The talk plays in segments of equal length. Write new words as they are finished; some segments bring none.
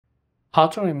How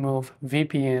to remove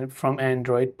VPN from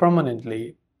Android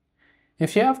permanently.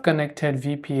 If you have connected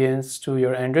VPNs to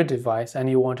your Android device and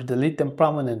you want to delete them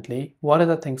permanently, what are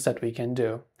the things that we can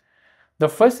do? The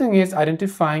first thing is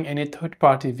identifying any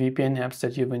third-party VPN apps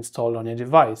that you've installed on your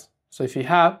device. So if you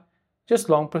have, just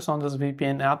long press on this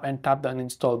VPN app and tap the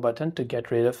uninstall button to get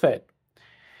rid of it.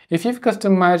 If you've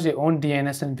customized your own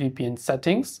DNS and VPN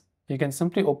settings, you can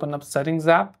simply open up Settings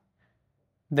app.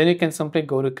 Then you can simply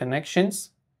go to Connections.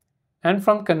 And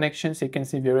from connections, you can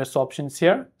see various options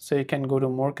here. So you can go to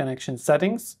more connection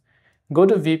settings, go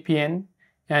to VPN.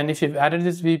 And if you've added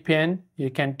this VPN,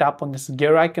 you can tap on this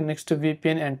gear icon next to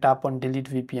VPN and tap on delete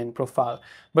VPN profile.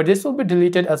 But this will be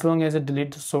deleted as long as you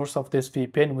delete the source of this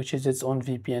VPN, which is its own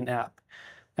VPN app.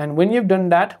 And when you've done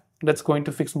that, that's going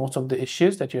to fix most of the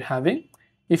issues that you're having.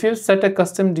 If you've set a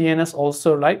custom DNS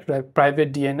also, like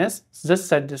private DNS, just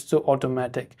set this to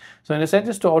automatic. So when you set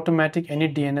this to automatic,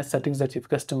 any DNS settings that you've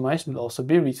customized will also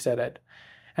be resetted.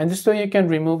 And this way you can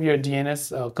remove your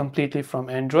DNS completely from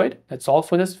Android. That's all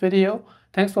for this video.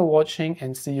 Thanks for watching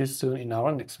and see you soon in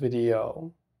our next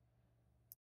video.